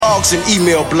blogs and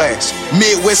email blasts.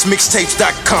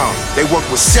 MidwestMixtapes.com. They work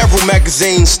with several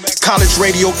magazines, college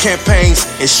radio campaigns,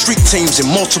 and street teams in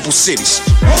multiple cities.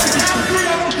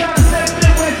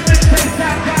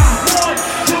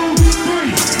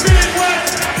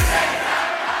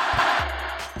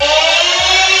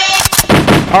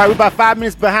 All right, we're about 5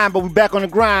 minutes behind, but we're back on the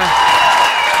grind.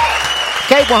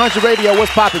 K100 Radio,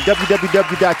 what's poppin'?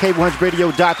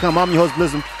 www.k100radio.com. I'm your host,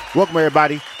 Blizzum. Welcome,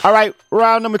 everybody. All right,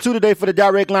 round number 2 today for the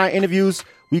direct line interviews.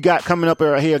 We got coming up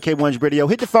right here at K100 Radio.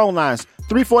 Hit the phone lines,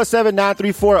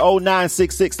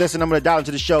 347-934-0966. That's the number to dial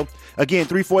into the show. Again,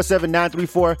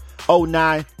 347-934-0966.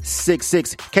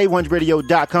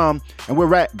 K100radio.com. And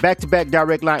we're back-to-back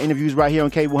direct line interviews right here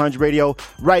on K100 Radio.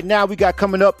 Right now, we got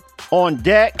coming up on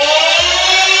deck,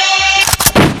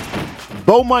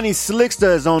 Bo Money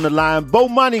SLICKSTA is on the line. Bo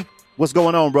Money, what's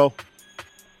going on, bro?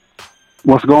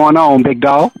 What's going on, big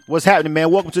dog? What's happening,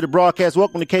 man? Welcome to the broadcast.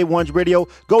 Welcome to K100 Radio.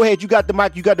 Go ahead. You got the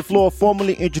mic. You got the floor.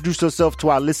 Formally introduce yourself to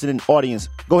our listening audience.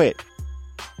 Go ahead.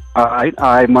 All right,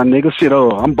 my nigga. Shit,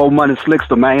 I'm Bo Money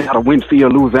SLICKSTA, man, out of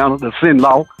Winfield, Louisiana, the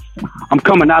Sin-Law. I'm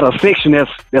coming out of a section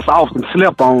that's often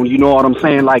slept on, you know what I'm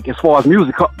saying? Like, as far as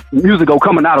music go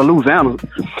coming out of Louisiana.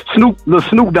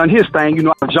 Snoop done his thing, you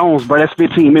know, out of Jones, but that's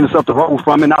 15 minutes up the road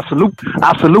from, and I salute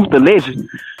the legend.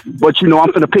 But, you know, I'm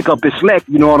finna pick up his slack,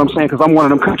 you know what I'm saying? Because I'm one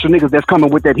of them country niggas that's coming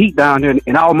with that heat down here,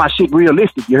 and all my shit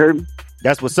realistic, you heard me?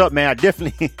 That's what's up, man. I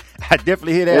definitely hear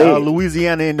that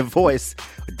Louisiana in the voice.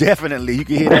 Definitely, you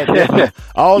can hear that. Definitely.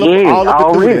 All up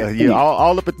and through there. Yeah,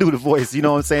 all up and through the voice. You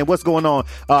know what I'm saying? What's going on?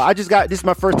 This is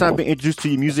my first time being introduced to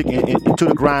your music and to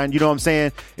the grind. You know what I'm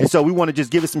saying? And so we want to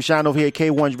just give it some shine over here at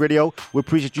K100 Radio. We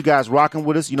appreciate you guys rocking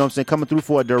with us. You know what I'm saying? Coming through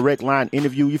for a direct line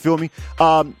interview. You feel me?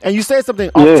 And you said something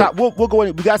off the top. We'll go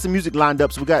in. We got some music lined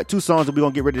up, so we got 2 songs that we're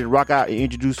gonna get ready to rock out and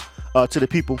introduce to the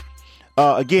people.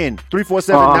 Again,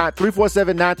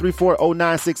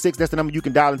 347-934-0966. That's the number you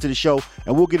can dial into the show,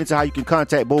 and we'll get into how you can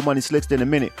contact Bo Money SLICKSTA in a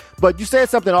minute. But you said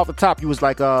something off the top. You was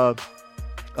like a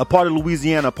part of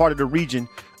Louisiana, a part of the region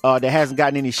that hasn't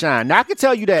gotten any shine. Now, I can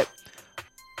tell you that,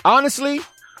 honestly,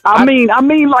 I mean,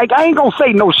 like, I ain't gonna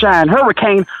say no shine.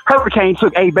 Hurricane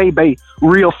took A-Baby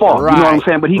real far. Right. You know what I'm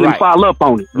saying? But he didn't follow up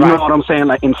on it. You know what I'm saying?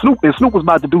 Like, and Snoop was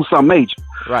about to do something major.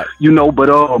 Right. You know, but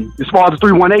as far as the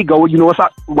 318 go, you know, it's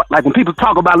like when people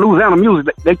talk about Louisiana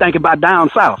music, they think about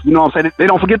down south. You know what I'm saying? They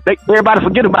don't forget. Everybody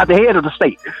forget about the head of the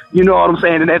state. You know what I'm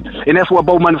saying? And that's where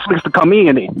Bo Money SLICKSTA come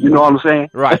in. You know what I'm saying?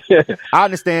 Right. I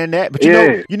understand that, but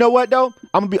you know what though?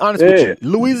 I'm gonna be honest with you.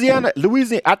 Louisiana.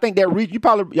 I think that region.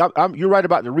 You're right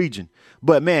about the region,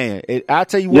 but man, I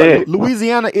tell you what,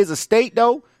 Louisiana is a state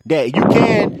though that you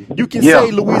can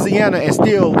say Louisiana and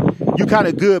still you kind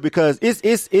of good, because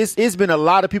it's been a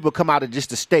lot of people come out of just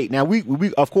the state. Now we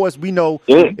of course we know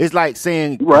it's like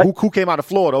saying who came out of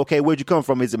Florida. Okay, where'd you come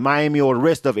from? Is it Miami or the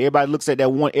rest of it? Everybody looks at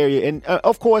that one area, and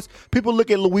of course people look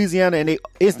at Louisiana and they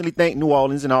instantly think New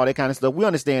Orleans and all that kind of stuff. We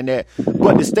understand that,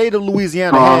 but the state of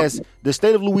Louisiana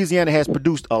has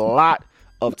produced a lot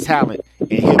of talent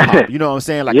in hip hop. You know what I'm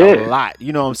saying? Like a lot.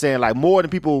 You know what I'm saying? Like more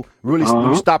than people really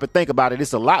stop and think about it.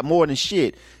 It's a lot more than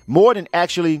shit. More than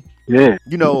actually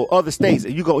you know, other states.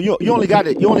 You only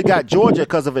got Georgia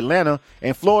because of Atlanta,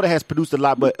 and Florida has produced a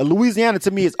lot, but Louisiana to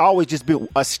me has always just been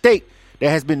a state that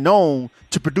has been known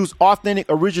to produce authentic,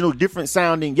 original, different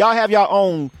sounding. Y'all have your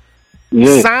own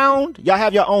sound. Y'all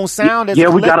have your own sound as a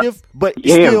collective, but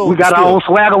we got our own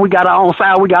swagger, we got our own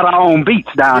sound, we got our own beats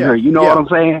down here. You know what I'm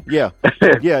saying? Yeah.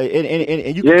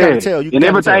 And you can kind of tell.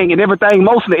 Everything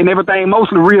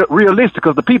mostly realistic,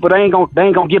 because the people they ain't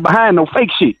gonna get behind no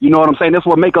fake shit. You know what I'm saying? That's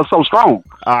what make us so strong.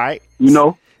 All right. You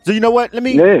know. So you know what?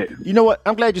 You know what?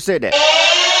 I'm glad you said that.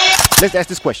 Let's ask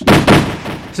this question.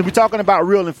 So we're talking about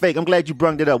real and fake. I'm glad you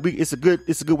brought it up. It's a good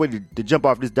way to jump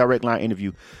off this direct line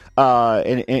interview,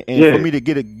 and for me to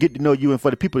get to know you, and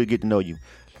for the people to get to know you.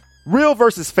 Real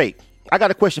versus fake. I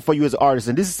got a question for you as an artist,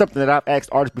 and this is something that I've asked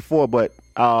artists before, but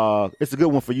it's a good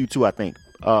one for you too, I think.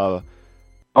 Okay.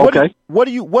 How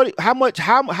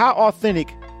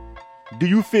authentic do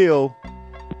you feel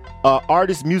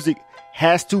artist music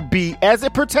has to be as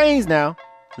it pertains now?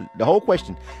 The whole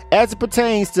question, as it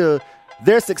pertains to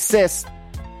their success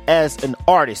as an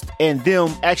artist and them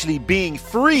actually being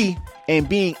free and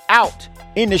being out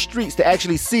in the streets to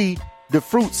actually see the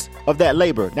fruits of that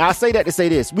labor. Now, I say that to say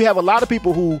this. We have a lot of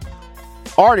people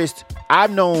artists I've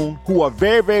known who are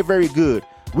very, very, very good.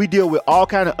 We deal with all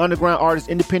kind of underground artists,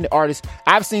 independent artists.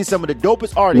 I've seen some of the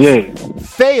dopest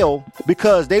artists fail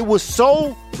because they were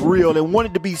so real and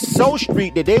wanted to be so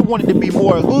street that they wanted to be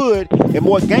more hood and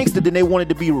more gangster than they wanted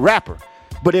to be rapper.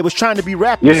 but they was trying to be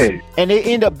rappers, and they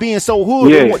end up being so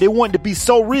hood. They wanted to be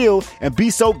so real and be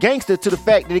so gangster to the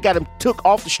fact that they got them took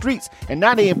off the streets, and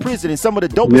now they in prison. And some of the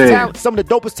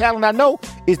dopest talent I know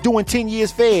is doing 10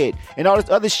 years fed and all this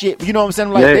other shit. You know what I'm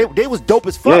saying? Like they was dope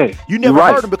as fuck. You never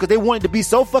heard them because they wanted to be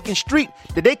so fucking street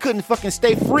that they couldn't fucking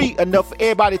stay free enough for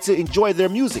everybody to enjoy their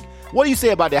music. What do you say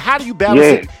about that? How do you balance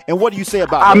it? And what do you say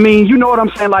about that? I mean, you know what I'm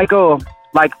saying? Like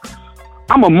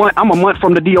I'm a month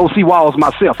from the DOC walls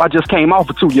myself. I just came off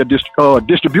a 2-year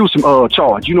distribution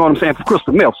charge. You know what I'm saying, for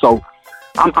crystal meth. So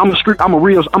I'm a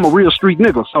real street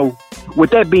nigga. So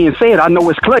with that being said, I know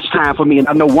it's clutch time for me, and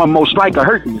I know one more strike will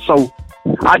hurt me. So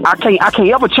I can't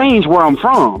ever change where I'm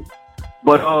from,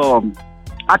 but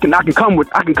I can come with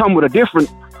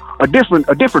a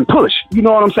different push. You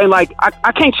know what I'm saying? Like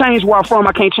I can't change where I'm from.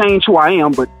 I can't change who I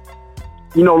am, but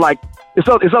you know, like it's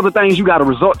other things you got to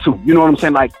resort to. You know what I'm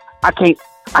saying? Like I can't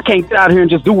get out here and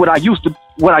just do what I used to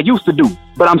do,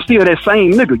 but I'm still that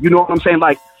same nigga. You know what I'm saying?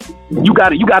 Like you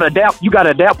gotta adapt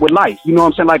with life. You know what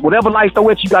I'm saying? Like whatever life throw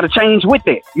at you, you gotta change with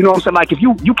that. You know what I'm saying? Like if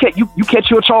you catch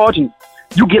your charge and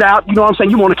you get out, you know what I'm saying,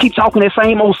 you want to keep talking that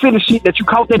same old silly shit that you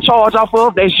caught that charge off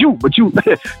of, that's you. But you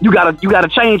gotta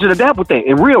change and adapt with that.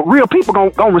 And real people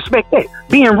gonna respect that.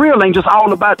 Being real ain't just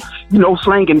all about, you know,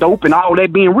 slanging dope and all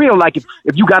that. Being real, like if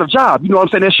you got a job, you know what I'm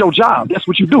saying, that's your job. That's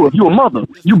what you do. If you a mother,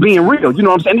 you being real. You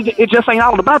know what I'm saying? It just ain't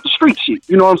all about the street shit.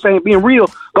 You know what I'm saying? Being real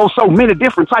goes so many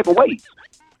different type of ways.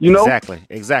 You know?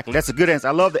 Exactly. That's a good answer.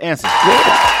 I love the answer.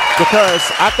 Because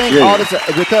I think all this.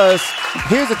 Because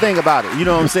here's the thing about it. You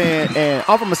know what I'm saying? And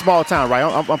I'm from a small town, right?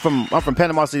 I'm from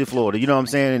Panama City, Florida. You know what I'm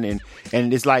saying?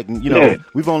 And it's like, you know,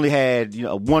 we've only had, you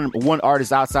know, one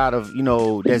artist outside of, you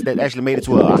know, that actually made it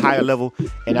to a higher level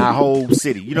in our whole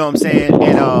city. You know what I'm saying?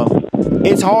 And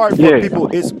it's hard for people.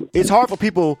 It's hard for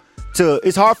people to.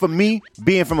 It's hard for me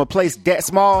being from a place that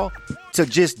small to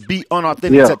just be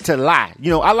unauthentic, to lie.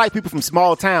 You know, I like people from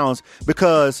small towns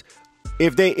because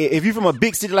if you're from a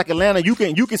big city like Atlanta, you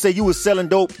can say you was selling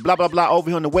dope, blah blah blah, over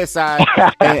here on the west side,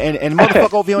 and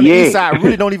motherfucker over here on the east side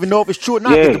really don't even know if it's true or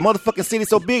not. Because the motherfucking city's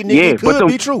so big, nigga, it could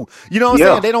be true. You know what I'm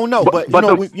saying? They don't know, but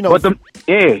them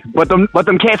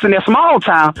cats in that small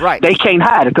town, they can't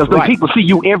hide it because them people see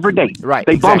you every day.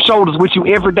 They bump shoulders with you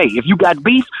every day. If you got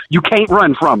beef, you can't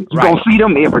run from it. You gonna see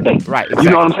them every day. You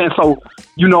know what I'm saying? So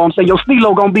you know what I'm saying? Your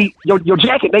stilo gonna be your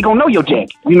jacket. They gonna know your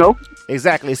jacket. You know?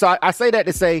 Exactly. So I say that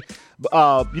to say,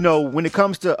 you know, when it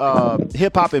comes to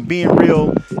hip hop and being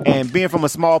real and being from a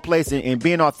small place and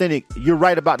being authentic, you're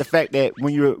right about the fact that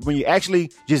when you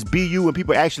actually just be you and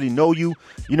people actually know you,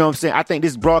 you know what I'm saying? I think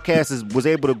this broadcast was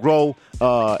able to grow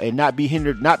and not be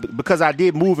hindered, not because I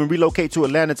did move and relocate to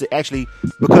Atlanta to actually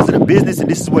because of the business, and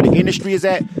this is where the industry is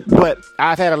at. But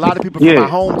I've had a lot of people from my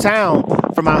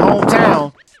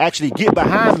hometown actually get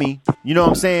behind me, you know what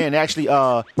I'm saying, and actually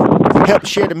help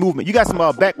share the movement. You got some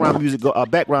background music,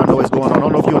 background noise going on. I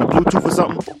don't know if you're on the Bluetooth or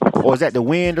something, or is that the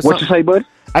wind or something? What you say, bud?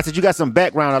 I said you got some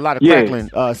background, a lot of crackling.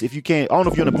 If you can't, I don't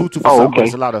know if you're on the Bluetooth or something.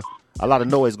 There's a lot of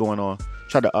noise going on.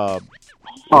 Try to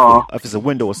if it's a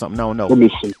window or something. I don't know. Let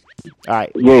me see. All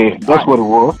right. Yeah, that's what it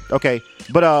was. Okay.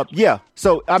 But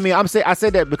so I mean, I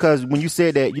said that because when you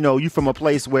said that, you know, you from a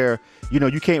place where, you know,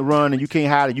 you can't run and you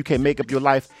can't hide and you can't make up your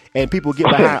life, and people get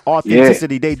behind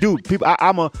authenticity. They do. People,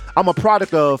 I'm a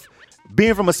product of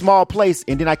being from a small place,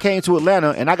 and then I came to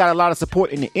Atlanta, and I got a lot of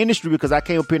support in the industry because I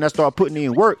came up here and I started putting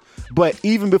in work. But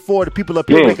even before the people up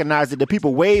here recognized it, the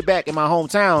people way back in my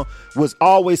hometown was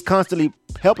always constantly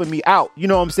helping me out. You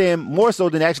know what I'm saying? More so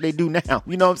than actually they do now.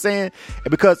 You know what I'm saying?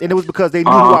 And it was because they knew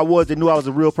who I was. They knew I was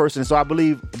a real person. So I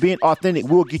believe being authentic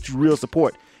will get you real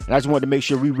support. And I just wanted to make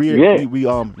sure we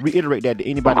reiterate that to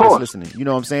anybody that's listening. You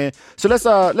know what I'm saying? So let's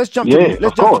jump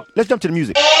to the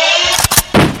music.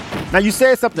 Now you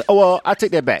said something. Oh well, I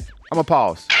take that back. I'm gonna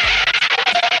pause.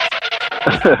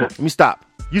 Let me stop.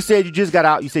 You said you just got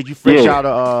out. You said you fresh out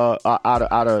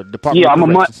of Department. Yeah, I'm a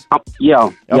month. I've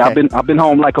been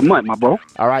home like a month, my bro.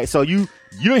 All right, so you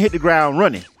didn't hit the ground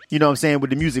running. You know what I'm saying,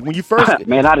 with the music when you first.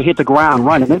 Man, I done hit the ground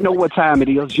running. They know what time it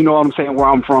is. You know what I'm saying, where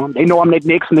I'm from. They know I'm that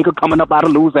next nigga coming up out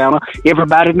of Louisiana.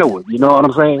 Everybody know it. You know what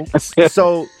I'm saying?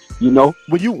 So you know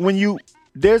when you.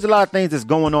 There's a lot of things that's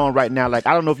going on right now. Like,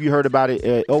 I don't know if you heard about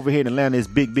it over here in Atlanta. It's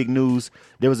big news.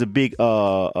 There was a big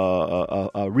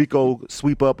RICO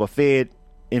sweep up, a Fed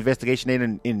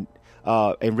investigation and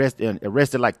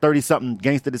arrested like 30-something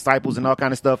gangster disciples and all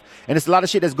kind of stuff. And it's a lot of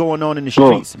shit that's going on in the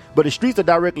streets. But the streets are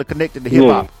directly connected to hip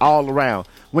hop all around.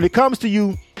 When it comes to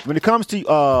you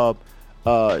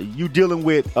dealing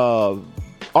with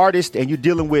artists and you're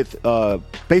dealing with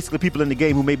basically people in the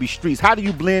game who may be streets, how do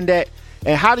you blend that?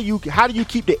 And how do you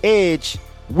keep the edge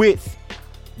with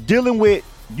dealing with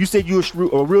you said you're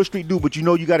a real street dude, but you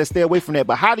know you got to stay away from that.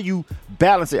 But how do you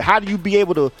balance it? How do you be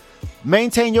able to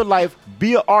maintain your life,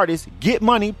 be an artist, get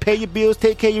money, pay your bills,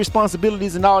 take care of your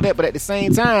responsibilities and all that, but at the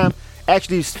same time,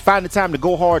 actually find the time to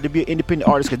go hard to be an independent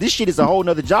artist? Because this shit is a whole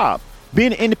nother job.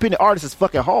 Being an independent artist is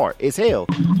fucking hard as hell.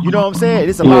 You know what I'm saying?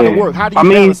 It's a lot of work. How do you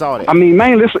balance all that? I mean,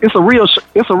 man, it's a real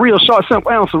short,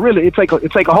 simple answer. Really, it take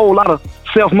a whole lot of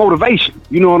self motivation.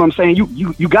 You know what I'm saying?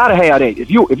 You gotta have that. If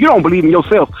you don't believe in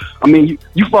yourself, I mean,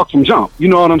 you fuck from jump. You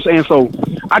know what I'm saying? So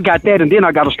I got that, and then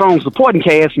I got a strong supporting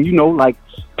cast, and you know, like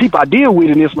people I deal with,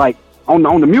 and it's like on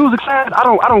the music side, I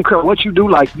don't care what you do.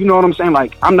 Like, you know what I'm saying?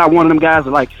 Like, I'm not one of them guys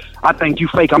that like, I think you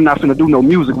fake, I'm not finna do no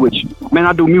music with you. Man,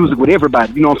 I do music with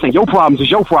everybody. You know what I'm saying? Your problems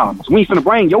is your problems. We ain't finna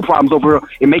bring your problems over here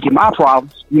and make it my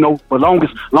problems, you know, for long as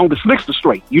SLICKSTA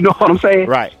straight. You know what I'm saying?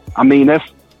 Right. I mean, that's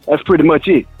pretty much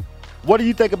it. What do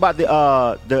you think about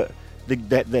the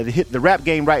rap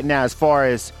game right now as far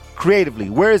as creatively?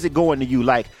 Where is it going to you?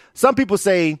 Like, some people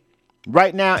say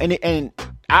right now, and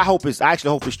I actually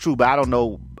hope it's true, but I don't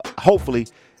know. Hopefully,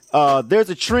 there's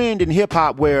a trend in hip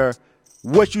hop where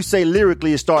what you say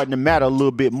lyrically is starting to matter a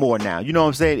little bit more now. You know what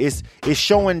I'm saying? It's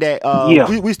showing that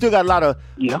we still got a lot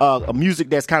of music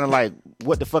that's kind of like,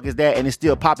 what the fuck is that? And it's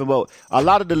still popping. But a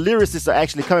lot of the lyricists are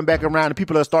actually coming back around, and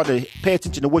people are starting to pay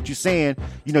attention to what you're saying.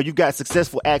 You know, you've got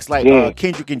successful acts like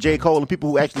Kendrick and J. Cole, and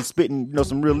people who actually spitting, you know,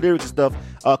 some real lyrics and stuff,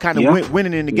 kind of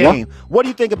winning in the game. What do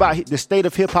you think about the state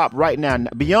of hip hop right now,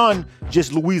 beyond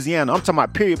just Louisiana? I'm talking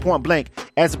about period, point blank,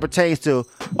 as it pertains to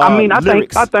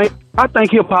lyrics. I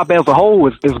think hip hop as a whole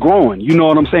is growing. You know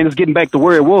what I'm saying? It's getting back to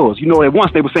where it was. You know, at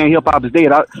once they were saying hip hop is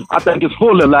dead. I think it's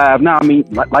fully alive now. I mean,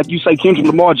 like you say, Kendrick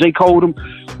Lamar, J. Cole, them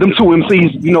two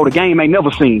MCs, you know, the game ain't never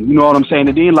seen. You know what I'm saying?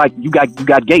 And then like you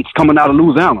got Gates coming out of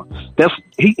Louisiana.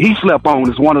 He slept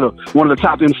on as one of the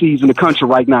top MCs in the country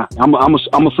right now. I'm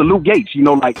a salute Gates. You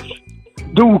know, like,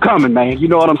 dude coming, man. You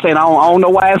know what I'm saying? I don't know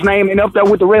why his name ain't up there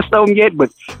with the rest of them yet,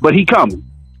 but he coming.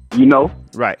 You know?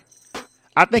 Right.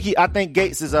 I think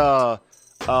Gates is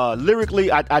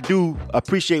lyrically, I do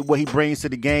appreciate what he brings to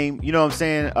the game. You know what I'm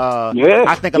saying?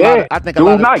 I think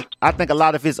a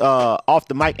lot of his off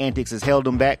the mic antics has held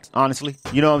him back, honestly.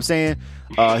 You know what I'm saying?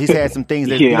 He's had some things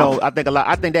that, you know, I think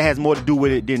that has more to do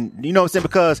with it than, you know what I'm saying?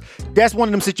 Because that's one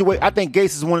of them situations. I think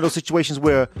Gates is one of those situations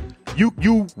where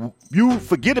you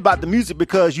forget about the music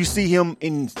because you see him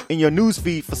in your news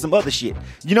feed for some other shit.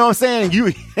 You know what I'm saying?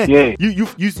 You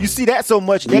see that so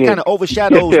much that kind of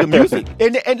overshadows the music.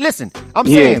 And listen, I'm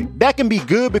saying that can be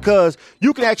good because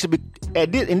you can actually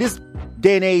in this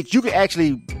day and age, you can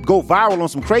actually go viral on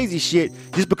some crazy shit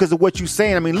just because of what you're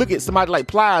saying. I mean, look at somebody like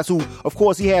Plies, who, of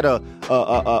course, he had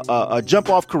a jump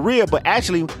off career, but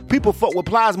actually people fuck with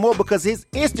Plies more because his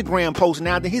Instagram posts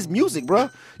now than his music, bro.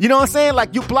 You know what I'm saying?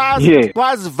 Like, Plies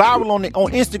is viral on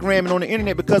Instagram and on the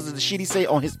internet because of the shit he say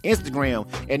on his Instagram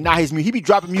and not his music. He be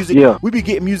dropping music. Yeah. We be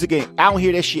getting music and I don't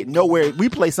hear that shit nowhere. We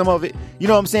play some of it, you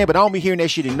know what I'm saying? But I don't be hearing that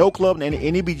shit in no club, and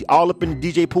it be all up in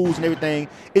the DJ pools and everything.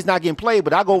 It's not getting played,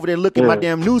 but I go over there and look at my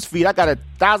damn news feed. I got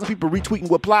 1,000 people retweeting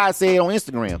what Plies said on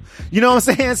Instagram. You know what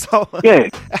I'm saying? So,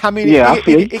 I mean,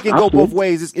 it can go both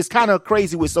ways. It's kind of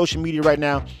crazy with social media right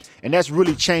now, and that's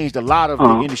really changed a lot of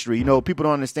the industry. You know, people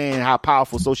don't understand how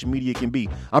powerful social media can be.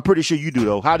 I'm pretty sure you do,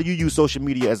 though. How do you use social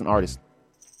media as an artist?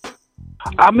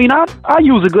 I mean, I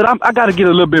use it good. I got to get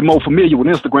a little bit more familiar with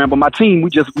Instagram, but my team, we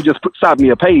just started me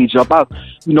a page up.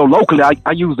 Locally,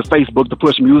 I use the Facebook to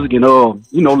push music and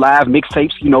live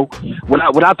mixtapes. You know,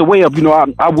 without the web, you know,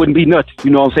 I wouldn't be nothing.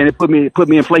 You know what I'm saying? It put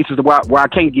me in places where I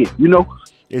can't get. You know.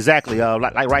 Exactly.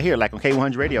 Like right here, like on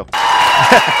K100 Radio.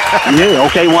 Yeah,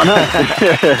 okay,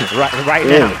 100. right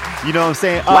now. You know what I'm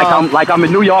saying? I'm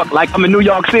in New York, I'm in New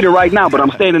York City right now, but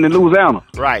I'm standing in Louisiana.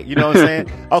 Right, you know what I'm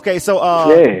saying? Okay, so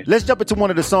let's jump into one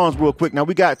of the songs real quick. Now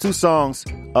we got 2 songs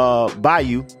by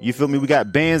you. You feel me? We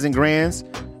got Bands and Grands.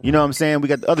 You know what I'm saying? We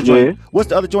got the other joint. What's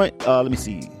the other joint? Let me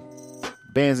see.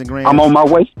 Bands and Grands. I'm on my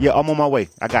way. Yeah, I'm on my way.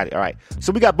 I got it. All right.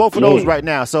 So we got both of those right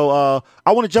now. So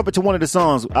I want to jump into one of the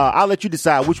songs. I'll let you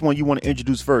decide which one you want to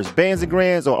introduce first. Bands and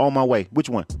Grands or On My Way? Which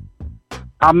one?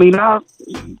 I mean,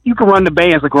 you can run the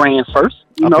Bands and Grands first.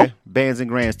 You know? Bands and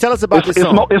Grands. Tell us about the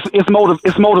song. It's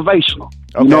motivational.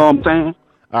 Okay. You know what I'm saying?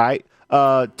 All right.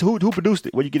 Who produced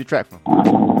it? Where you get the track from? I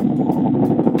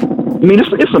mean, it's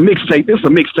a mixtape. It's a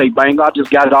mixtape, bang. I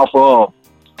just got it off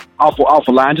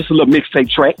a line, just a little mixtape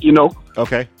track, you know.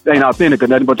 Okay. It ain't authentic or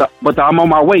nothing, but I'm on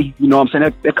my way. You know what I'm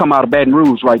saying? That come out of Baton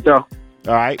Rouge right there. All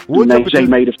right. Jay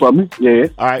made it for me. Yeah.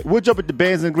 All right. We'll jump into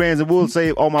Bands and Grands and we'll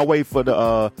say On My Way for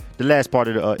the last part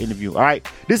of the interview. All right.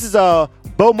 This is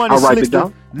Bo Money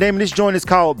SLICKSTA. The name of this joint is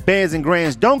called Bands and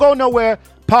Grands. Don't go nowhere.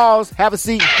 Pause. Have a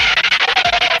seat.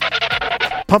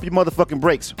 Pump your motherfucking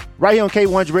brakes. Right here on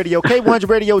K100 Radio.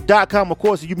 K100Radio.com. Of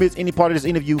course, if you miss any part of this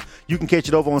interview, you can catch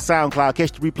it over on SoundCloud.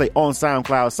 Catch the replay on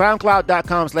SoundCloud.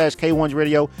 SoundCloud.com/K100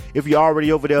 Radio. If you're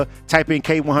already over there, type in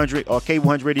K100 or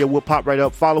K100 Radio. We'll pop right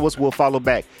up. Follow us. We'll follow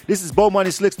back. This is Bo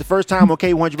Money Slicks, the first time on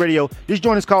K100 Radio. This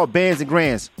joint is called Bands and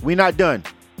Grands. We're not done.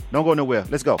 Don't go nowhere.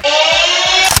 Let's go.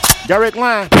 Direct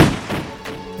line.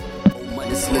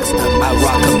 SLICKSTA, I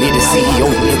rock a the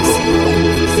CEO, nigga.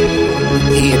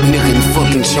 Head nigga in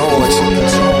fucking charge.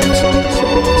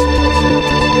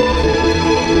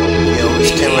 Yo,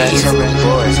 it's 10 rats,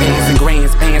 boys. Bands and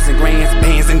grands, bands and grands,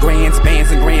 bands and grands,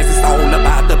 bands and grands. It's all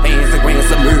about the bands and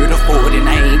grands. A murder for it, and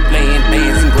I ain't playing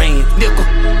bands and grands, nigga.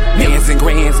 Bands and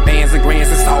grands, bands and grands.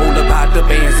 It's all about the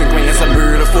bands and grands. A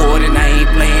murder for it, and I ain't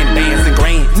playing bands and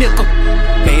grands, nigga.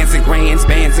 Bands and grands,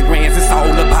 bands and grands. It's all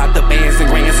about the bands and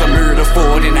grands. A murder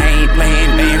for it, and I ain't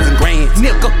playing bands and grands,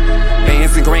 nigga.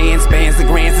 Bands and grands, bands and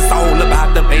grands. It's all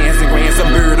about the bands and grands. A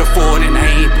murder for it, and I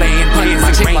ain't playing bands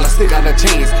and grands. While I still got a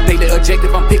chance, daily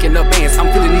objective, I'm picking up bands.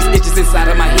 I'm feeling these itches inside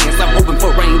of my hands. I'm hoping for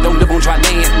rain, don't live on dry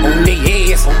land. On they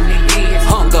ass, on they ass.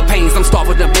 Hunger pains, I'm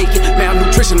starving to make it.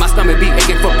 Malnutrition, my stomach be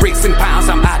aching for bricks and pounds.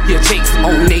 I'm out here chasing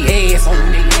on they ass,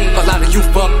 on they ass. A lot of you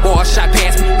fuck boys shot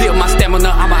past me. Build my stamina,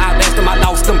 I'ma outlast them. I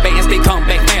lost them bands, they come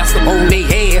back faster. On they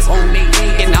ass, on they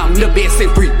ass. And I'm the best in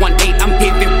 318. I'm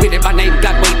giving with it, my name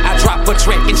got weight. I drop a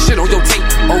track and shit on your tape.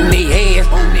 On they ass,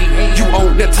 on they ass. You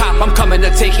on the top, I'm coming to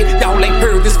take it. Y'all ain't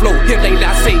heard this flow. Here lately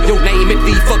I say your name and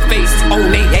leave fuck face. On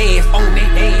they ass, on they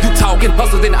ass. You talking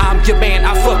hustle, then I'm your man.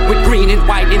 I fuck with green and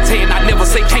white and tan. I never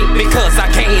say can't because I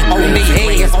can. On they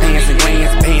ass, bands and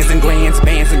grands, bands and grands,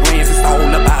 bands and grands. It's all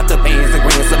about the bands and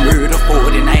grands. A murder for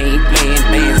it, and I ain't playing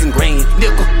bands and grands,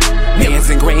 nigga. Bands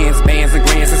and grands, bands and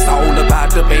grands. It's all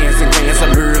about the bands and grands. A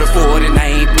murder for it, and I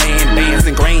ain't playing bands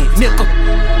and grands, nigga.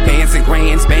 Bands and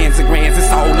grands, bands and grands.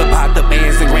 It's all about the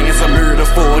bands and grands. A murder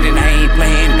for it, and I ain't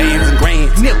playing bands and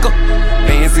grands, nigga.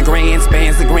 Bands and grands,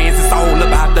 bands and grands. It's all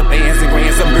about the bands and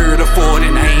grands. A murder for it,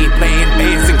 and I ain't playing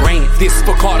bands and grands. This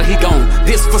for Carter, he gone.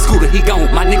 This for Scooter, he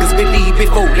gone. My niggas believe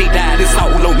before they died. It's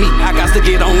all on me. I got to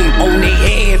get on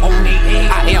they ass, on they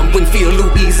ass. I am Winfield,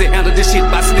 Louisiana. This shit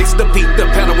by SLICKSTA, beat the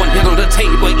pedal, one hand on the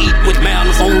table, eat with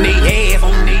manners. On they ass,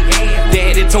 on they ass.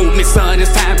 Daddy told me, son,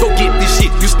 it's time, go get this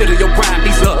shit. You still in your prime.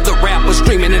 These other rappers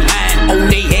streaming in line. On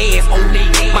they ass, on they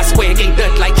ass. My swag ain't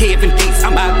done like Kevin Gates.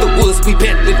 I'm out the woods, we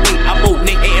peddling weight. I'm on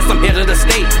they ass, I'm head of the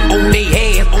state. On they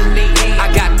ass, on they ass.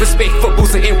 I got respect for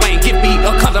Boosie and Wayne. Give me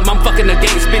a condom, I'm fucking the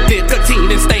game. Spit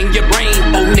nicotine and stain your brain.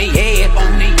 On they ass,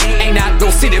 on they ass. Ain't I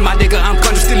gon' sit in my nigga, I'm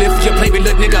country. Still if you play me,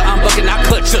 little nigga, I'm bucking. I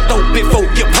cut your throat before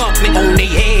you pump me. On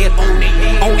they ass, on they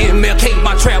ass. On MLK,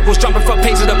 my travels jumping from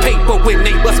page of the paper. When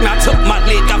they bust me, I took my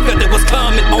leg, I felt it was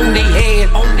coming. On they ass,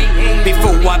 on they ass.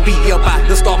 Before I be about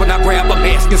to start, when I grab a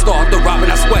mask and start the robbing,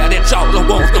 I swear that y'all don't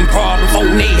want them problems.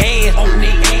 On they ass, on they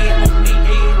ass, on they ass.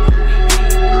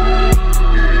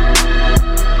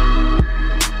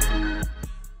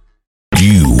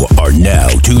 You are now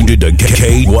tuned into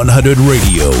K100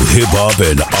 Radio, Hip Hop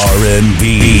and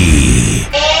R&B.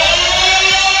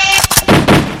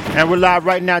 And we're live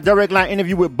right now. Direct line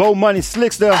interview with Bo Money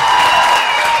SLICKSTA.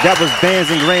 That was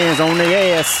Bands and Grands on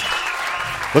their ass.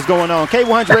 What's going on?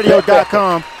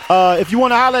 K100Radio.com. If you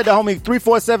want to holler at the homie,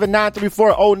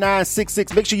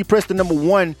 347-934-0966. Make sure you press the number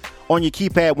 1 on your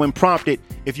keypad when prompted.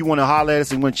 If you want to holler at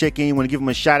us and want to check in, you want to give them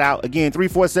a shout out. Again,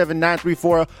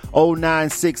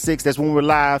 347-934-0966. That's when we're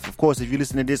live. Of course, if you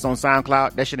listen to this on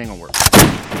SoundCloud, that shit ain't going to work.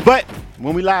 But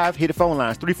when we live, hit the phone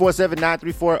lines.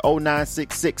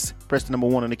 347-934-0966. Press the number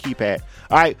 1 on the keypad.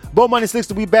 All right, Bo Money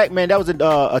SLICKSTA, we back, man. That was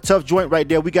a tough joint right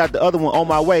there. We got the other one on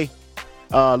my way.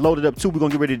 Loaded up too. We're going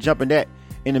to get ready to jump in that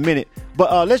in a minute.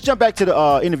 But let's jump back to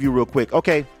the interview real quick.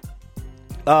 Okay.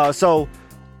 So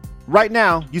right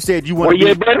now, you said you want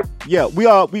to better? Yeah, we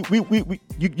are.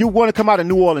 You want to come out of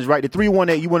New Orleans, right? The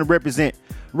 318 you want to represent.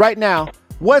 Right now,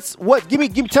 tell me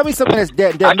something that's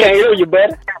that I can't hear you,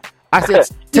 better. I said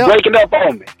you're breaking up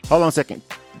on me. Hold on a second.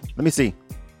 Let me see.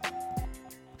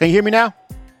 Can you hear me now?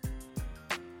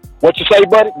 What you say,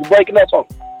 buddy? You're breaking up on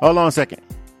me. Hold on a second.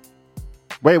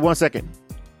 Wait 1 second.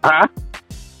 Huh?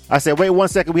 I said, wait 1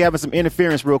 second. We having some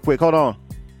interference real quick. Hold on.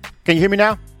 Can you hear me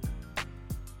now?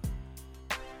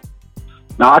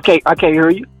 No, I can't hear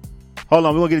you. Hold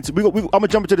on. We're gonna get into. I'm gonna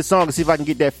jump into the song and see if I can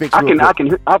get that fixed. I can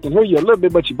hear you a little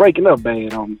bit, but you're breaking up,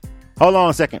 bad on me. Hold on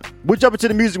a second. We'll jump into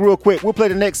the music real quick. We'll play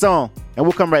the next song and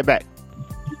we'll come right back.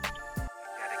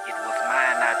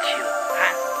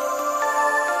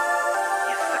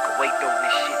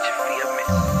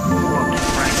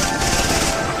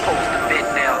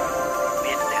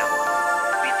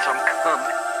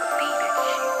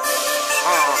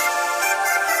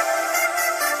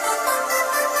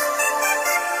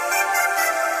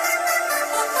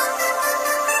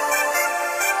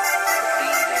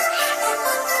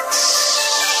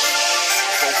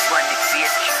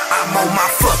 I'm on my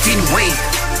fucking way.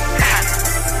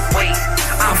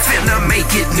 I'm finna make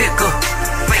it, nigga.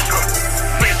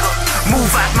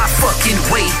 Move out my fucking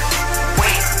way.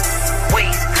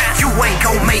 You ain't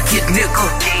gon' make it, nigga.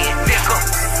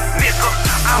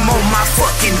 I'm on my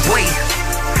fucking way.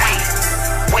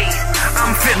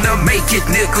 I'm finna make it,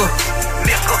 nigga.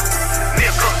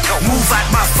 Move out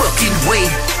my fucking way.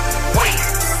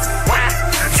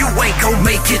 You ain't gon'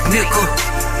 make it,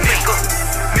 nigga.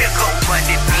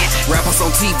 Rappers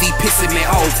on TV pissing me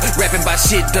off, rapping about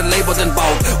shit the label done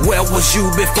bought. Where was you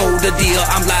before the deal?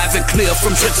 I'm live and clear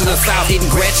from Trenton to the South. Didn't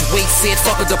graduate, said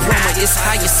fuck a diploma. It's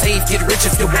how you save, get rich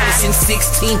if you want it. Since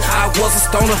 16, I was a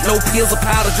stoner, no pills or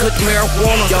powder, good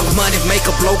marijuana. Young money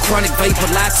maker, blow chronic vapor.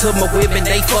 Lie to my women,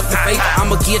 they fuck the paper.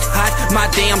 I'ma get hot, my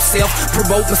damn self,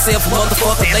 promote myself,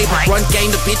 motherfucker labor. Run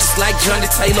game to bitches like Johnny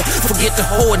Taylor. Forget the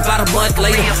hoe and about a month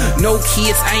later. No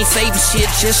kids, I ain't saving shit,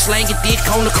 just slanging dick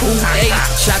on the Kool-Aid.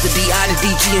 Shot the DI to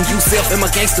DG and yourself and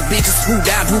my gangster bitches who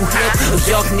down, who help. A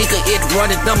young nigga, it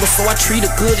running numbers, so I treat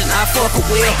her good and I fuck her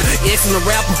well. Excellent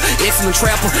rapper, excellent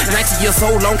trapper, 19 years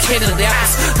old on Canada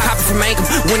apples. Copy from Mangum,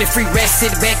 winning free rest, sit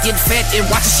back, get fat and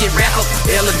watch the shit rack up.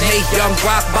 L&A, young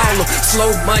rock baller, slow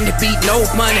money, beat no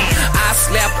money. I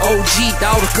slapped OG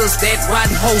daughter, cause that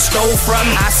rotten hoe stole from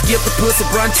me. I skip the pussy,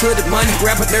 run to the money,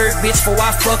 grab a nerd bitch before I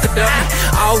fuck a dummy.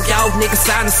 All y'all niggas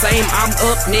sound the same, I'm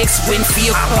up next when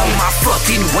feel I'm on my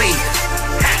fucking way.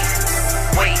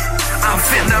 I'm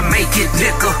finna make it,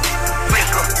 nigga.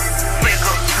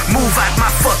 Move out my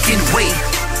fucking way.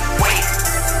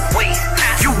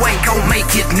 You ain't gon'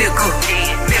 make it, nigga.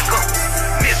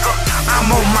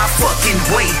 I'm on my fucking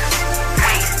way.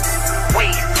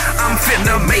 I'm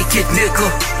finna make it, nigga.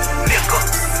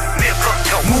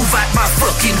 Move out my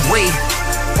fucking way.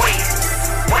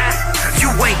 You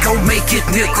ain't gon' make it,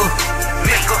 nigga.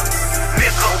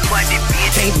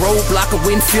 Can't roadblock a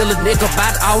Winfield a nigga.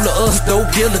 About all of us dope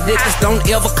dealer niggas. Don't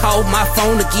ever call my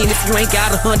phone again if you ain't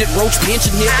got 100 roach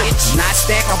pension nigga. Not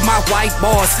stack of my white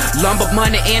bars, lumber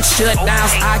money and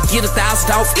shutdowns. I get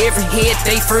 1,000 off every head.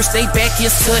 They first, they back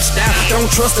is touchdown. Don't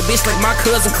trust a bitch like my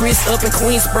cousin Chris up in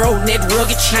Queensboro. That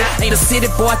rugged shit. Ain't a city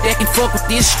boy that can fuck with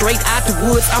this. Straight out the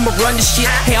woods, I'ma run this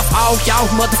shit. Have all y'all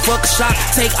motherfuckers shot.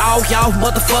 Take all y'all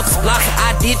motherfuckers blocks.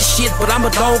 I did the shit, but I'm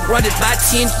a dog running by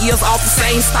 10 years off the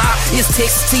same style. It's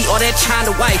Texas T or that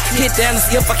China white. Hit down as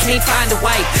if I can't find a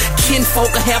wife.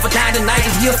 Kinfolk will have a die tonight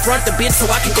and he'll front the bitch so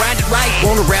I can grind it right.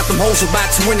 Wanna rap them hoes about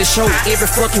to win the show every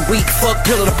fucking week. Fuck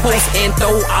pillar the post and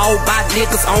throw all my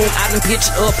niggas on. I done pitch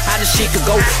up how the shit could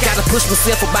go. Gotta push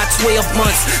myself about 12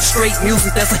 months. Straight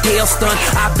music, that's a hell stunt.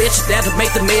 I bet you that'll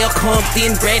make the mail come.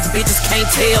 Then grad bitches can't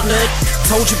tell nothing.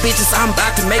 Told you bitches I'm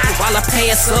about to make it while I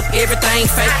pass up everything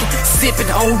fake.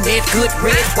 Sipping on that good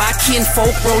red while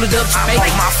kinfolk roll it up. I'm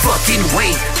on my fucking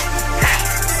way.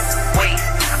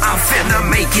 I'm finna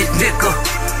make it, nigga.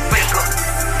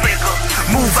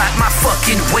 Move out my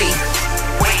fucking way.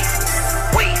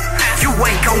 You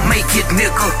ain't gon' make it,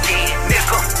 nigga.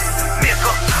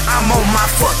 I'm on my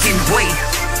fucking way.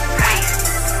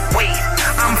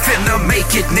 I'm finna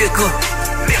make it, nigga.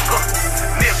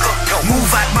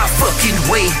 Move out my fucking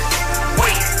way.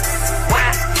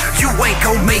 You ain't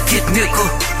gon' make it, nigga.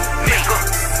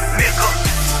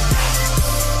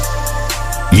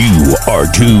 You are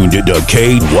tuned to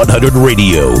K100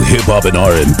 Radio, Hip Hop and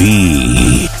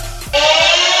R&B.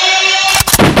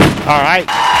 All right.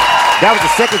 That was the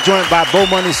second joint by Bo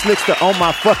Money SLICKSTA, On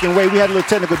My Fucking Way. We had a little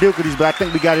technical difficulties, but I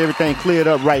think we got everything cleared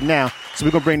up right now. So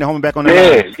we're going to bring the homie back on the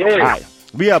line. Yeah. All right.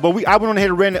 I went on ahead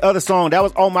and ran the other song. That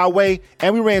was On My Way,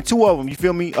 and we ran two of them. You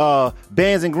feel me?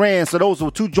 Bands and Grands. So those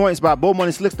were two joints by Bo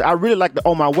Money SLICKSTA. I really like the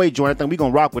On My Way joint. I think we're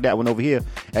going to rock with that one over here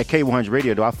at K100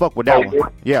 Radio, though. I fuck with that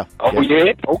one. Yeah. Oh,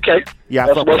 yeah? Okay. Yeah,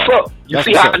 that's what's up. You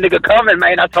see how a nigga coming,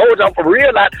 man. I told y'all for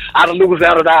real. I done lose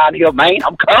out of here, man.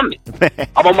 I'm coming.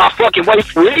 I'm on my fucking way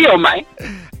for real, man.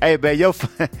 Hey, man, your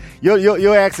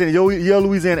accent, your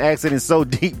Louisiana accent is so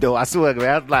deep, though. I swear,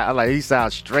 man. I like he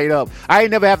sounds straight up. I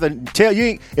ain't never have to tell you.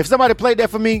 If somebody played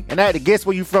that for me and I had to guess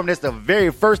where you from, that's the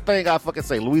very first thing I fucking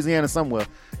say. Louisiana somewhere.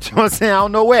 You know what I'm saying? I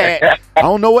don't know where. I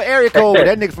don't know what area code.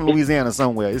 That nigga from Louisiana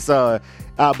somewhere. It's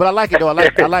but I like it though. I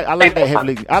like that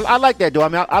heavily. I like that though. I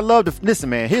mean, I love the. Listen,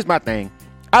 man. Here's my thing.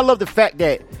 I love the fact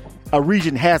that a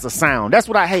region has a sound. That's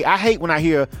what I hate. I hate when I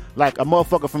hear like a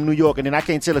motherfucker from New York and then I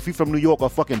can't tell if he's from New York or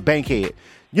fucking Bankhead.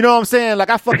 You know what I'm saying? Like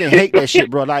I fucking hate that shit,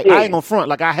 bro. Like I ain't gonna front.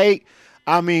 Like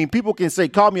I mean, people can say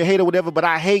call me a hater or whatever, but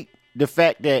I hate the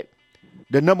fact that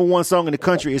the number one song in the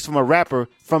country is from a rapper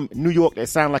from New York that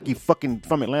sound like he fucking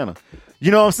from Atlanta. You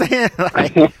know what I'm saying?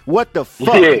 Like, what the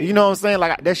fuck? Yeah. You know what I'm saying?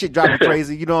 Like, that shit drives me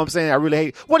crazy. You know what I'm saying? I really hate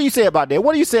it. What do you say about that?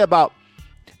 What do you say about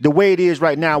the way it is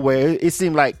right now, where it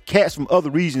seemed like cats from other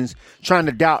regions trying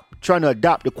to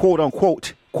adopt the quote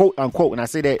unquote, and I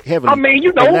say that heavily. I mean,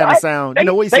 you know, Atlanta sound. They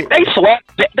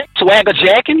swagger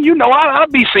jacking. You know, I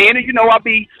be seeing it. You know, I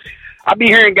be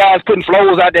hearing guys putting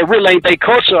flows out that really ain't their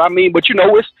culture. I mean, but you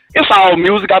know, it's all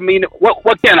music. I mean,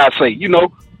 what can I say? You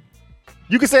know,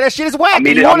 you can say that shit is whack.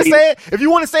 If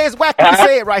you want to say it's whack, you can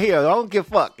say it right here. I don't give a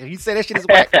fuck. If you say that shit is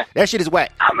whack, that shit is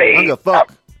whack. I mean, I don't give a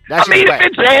fuck. If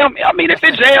it jam,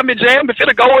 it jam. If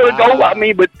it'll go, it'll go. I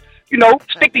mean, but you know,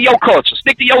 stick to your culture,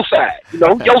 stick to your side. You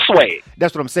know, your swag.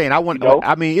 That's what I'm saying. I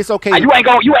mean, it's okay. You ain't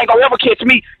gonna ever catch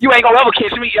me. You ain't gonna ever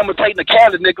catch me imitating a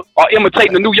Cali nigga or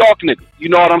imitating a New York nigga. You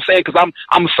know what I'm saying? Because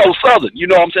I'm so southern. You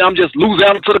know what I'm saying? I'm just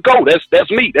Louisiana to the core.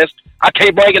 That's me. I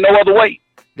can't bring it no other way.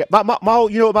 My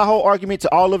whole argument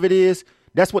to all of it is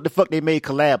that's what the fuck they made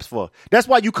collabs for. That's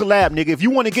why you collab, nigga. If you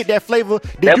want to get that flavor,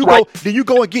 then you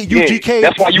go and get UGK.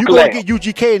 That's why you go and get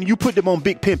UGK and you put them on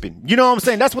Big Pimpin'. You know what I'm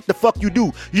saying? That's what the fuck you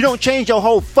do. You don't change your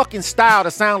whole fucking style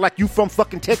to sound like you from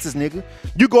fucking Texas, nigga.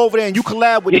 You go over there and you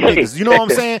collab with the niggas. You know what I'm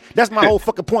saying? That's my whole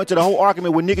fucking point to the whole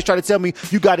argument when niggas try to tell me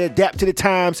you got to adapt to the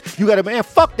times. You got to, man,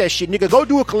 fuck that shit, nigga. Go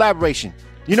do a collaboration.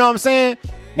 You know what I'm saying?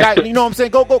 Like, you know what I'm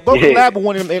saying? Go collab with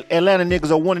one of them Atlanta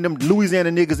niggas or one of them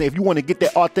Louisiana niggas if you want to get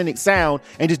that authentic sound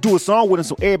and just do a song with them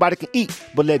so everybody can eat.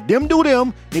 But let them do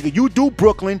them. Nigga, you do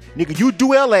Brooklyn. Nigga, you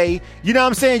do LA. You know what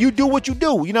I'm saying? You do what you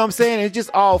do. You know what I'm saying? It's just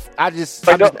all,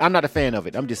 I'm not a fan of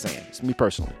it. I'm just saying. It's me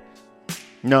personally.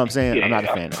 You know what I'm saying? I'm not a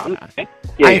fan of it.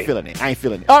 I ain't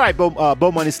feeling it. All right, Bo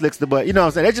Money Slickster, but you know what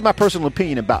I'm saying? That's just my personal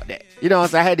opinion about that. You know what I'm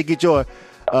saying? I had to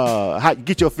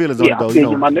get your feelings on it though, you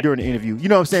know, during the interview. You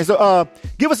know what I'm saying? So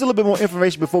give us a little bit more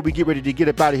information before we get ready to get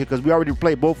up out of here, because we already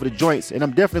played both of the joints, and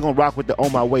I'm definitely gonna rock with the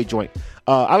On My Way joint.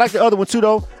 I like the other one too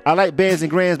though. I like Bands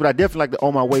and Grands, but I definitely like the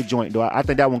On My Way joint though. I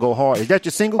think that one go hard. Is that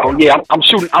your single? Oh yeah, I'm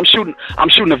shooting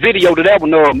a video to that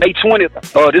one May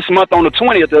 20th. This month on the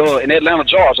 20th in Atlanta,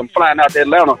 Georgia. I'm flying out to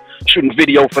Atlanta shooting a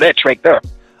video for that track there.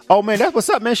 Oh man, that's what's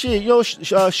up, man. Shit, yo,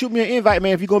 shoot me an invite,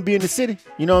 man, if you're gonna be in the city.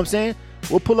 You know what I'm saying?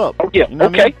 We'll pull up. Oh yeah, you know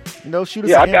okay. I mean? You know, shoot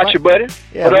us. Yeah, I got you, buddy.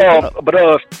 Yeah, but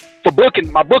for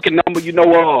booking, my booking number, you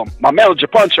know, my manager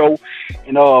Puncho,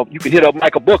 and you can hit up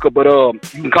Michael Booker, but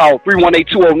you can call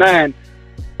 318-209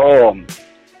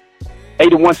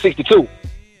 8162.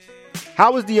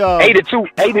 How was the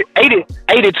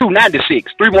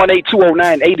 8296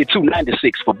 318-209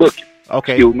 8296 for booking.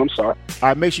 Okay. Excuse me, I'm sorry. All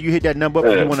right, make sure you hit that number up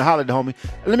if you want to holler at the homie.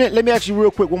 Let me ask you real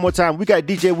quick one more time. We got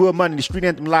DJ Will Money, the Street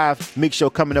Anthem Live mix show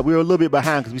coming up. We were a little bit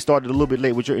behind because we started a little bit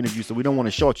late with your interview, so we don't want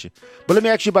to short you. But let me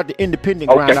ask you about the independent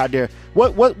grind out there.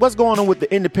 What's going on with the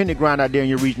independent grind out there in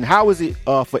your region? How is it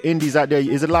for indies out there?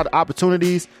 Is it a lot of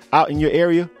opportunities out in your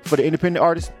area for the independent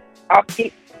artists?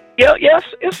 Yes,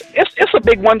 it's a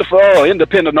big one for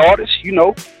independent artists. You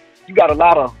know, you got a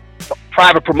lot of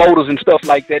private promoters and stuff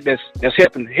like that that's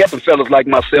helping fellas like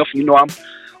myself. You know,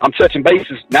 I'm touching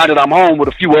bases now that I'm home with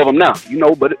a few of them now. You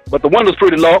know, but the window's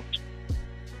pretty large.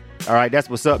 All right, that's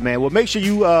what's up, man. Well, make sure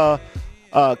you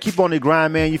keep on the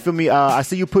grind, man. You feel me? I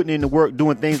see you putting in the work,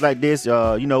 doing things like this.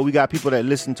 You know, we got people that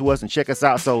listen to us and check us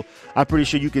out, so I'm pretty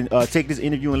sure you can take this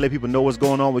interview and let people know what's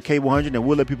going on with K100, and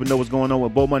we'll let people know what's going on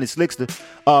with Bo Money Slickster.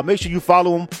 Make sure you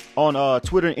follow him on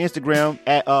Twitter and Instagram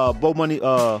at Bo Money.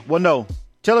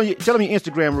 Tell them your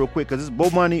Instagram real quick, because it's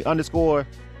Bo Money _.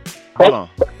 Hold on.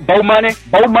 Bo Money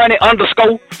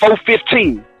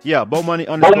 _415. Yeah, Bo Money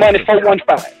 _ Bo Money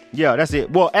 415. Yeah, that's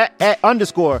it. Well, at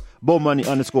underscore Bo Money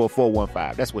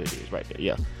 _415. That's what it is right there.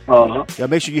 Yeah. Yeah.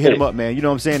 Make sure you hit him up, man. You know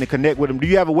what I'm saying, and connect with him. Do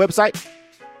you have a website?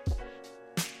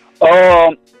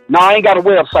 No, I ain't got a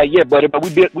website yet, buddy. But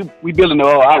we building the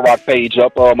iRock page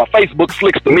up. My Facebook,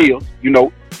 SLICKSTA Mills. You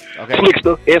know. Okay.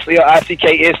 SLICKSTA,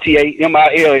 SLICKSTA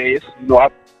MILS. You know, I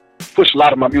push a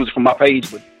lot of my music from my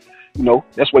page, but you know,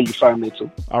 that's where you find me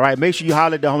too. All right, make sure you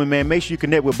holler at the homie, man. Make sure you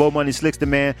connect with Bo Money Slickster,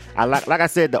 man. Like I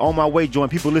said, the On My Way joint,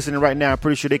 people listening right now, I'm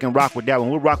pretty sure they can rock with that one.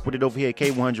 We'll rock with it over here at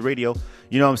K100 Radio.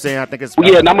 You know what I'm saying? I think it's I'm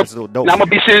gonna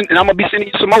be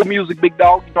sending you some more music, big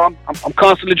dog. You know, I'm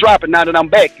constantly dropping now that I'm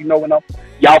back. You know, when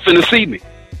y'all finna see me.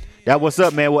 That what's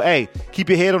up, man. Well, hey, keep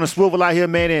your head on the swivel out here,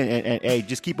 man, and hey,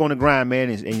 just keep on the grind, man,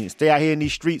 and stay out here in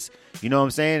these streets. You know what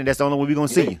I'm saying? And that's the only way we're gonna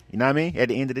see you. You know what I mean? At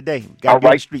the end of the day, gotta be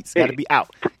in the streets, gotta be out.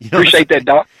 You know Appreciate that,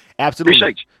 dog. Absolutely,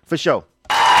 appreciate you for sure.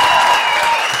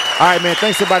 All right, man.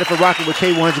 Thanks everybody for rocking with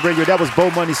K100 Radio. That was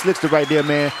Bo Money Slickster right there,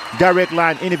 man. Direct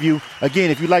line interview. Again,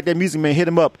 if you like that music, man, hit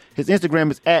him up. His Instagram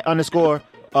is at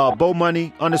Bo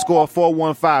Money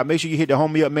 _415. Make sure you hit the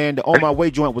homie up, man. The On My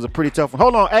Way joint was a pretty tough one.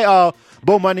 Hold on, hey,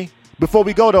 Bo Money. Before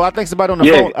we go though, I think somebody on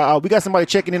the phone. We got somebody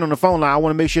checking in on the phone line. I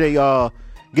want to make sure they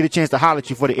get a chance to holler at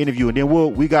you for the interview, and then we're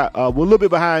a little bit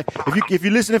behind. If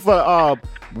you're listening for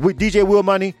with DJ Will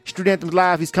Money Street Anthems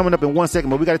Live, he's coming up in 1 second,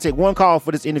 but we got to take one call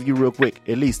for this interview real quick,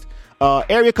 at least.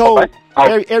 Area code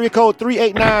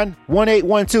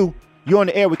 389-1812. You're on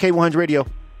the air with K100 Radio.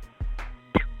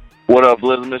 What up,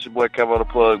 Blizzard? It's your boy Kevo the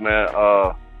Plug, man.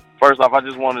 First off,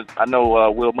 I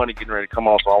know Will Money getting ready to come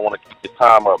on, so I want to keep the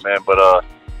time up, man. But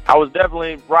I was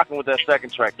definitely rocking with that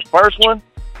second track. The first one,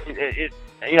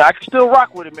 I can still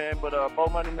rock with it, man. But Bo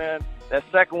Money, man, that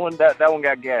second one, that one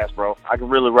got gas, bro. I can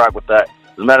really rock with that.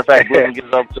 As a matter of fact, Blizzard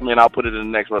gets up to me, and I'll put it in the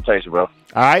next rotation, bro.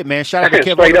 All right, man. Shout out to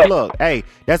Kevo the Plug. Hey,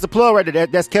 that's the plug right there.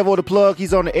 That's Kevo the Plug.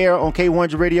 He's on the air on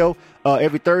K100 Radio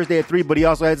every Thursday at 3, but he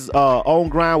also has his own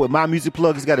grind with My Music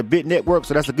Plug. He's got a bit network,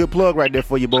 so that's a good plug right there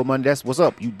for you, Bo Money. That's what's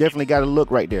up. You definitely got to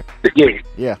look right there. Yeah.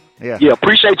 Yeah,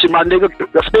 appreciate you, my nigga.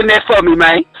 Spin that for me,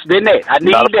 man. Spin that. I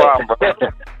need Not a that. problem, bro.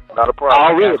 Not a problem.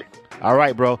 Already. All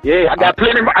right, bro. Yeah, I got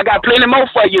plenty more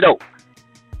for you, though.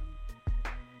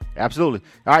 Absolutely.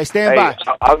 All right, stand by.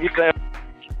 I'll get that.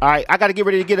 All right, I got to get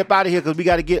ready to get up out of here because we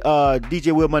got to get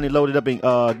DJ Will Money loaded up and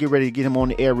get ready to get him on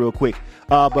the air real quick.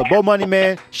 But Bo Money,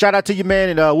 man, shout out to you, man,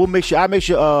 and I'll make sure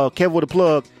Kevo the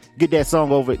Plug get that song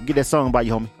by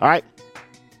you, homie. All right.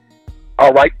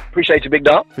 All right, appreciate you, big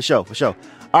dog. For sure.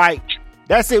 All right,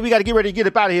 that's it. We got to get ready to get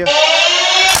up out of here.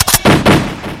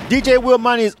 DJ Will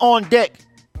Money is on deck.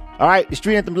 All right, the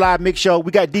Street Anthem Live Mix Show.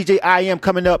 We got DJ IM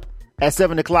coming up at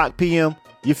 7:00 p.m.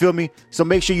 You feel me? So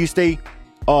make sure you stay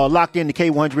locked in to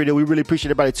K100 Radio. We really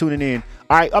appreciate everybody tuning in.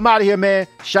 All right, I'm out of here, man.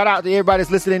 Shout out to everybody that's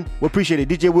listening. We appreciate it.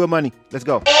 DJ Will Money. Let's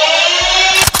go.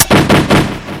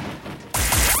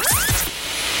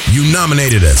 You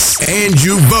nominated us, and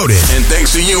you voted. And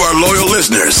thanks to you, our loyal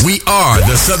listeners, we are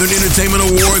the Southern Entertainment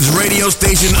Awards Radio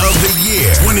Station of the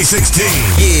Year 2016.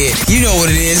 Yeah, you know what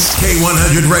it is.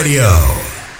 K100 Radio.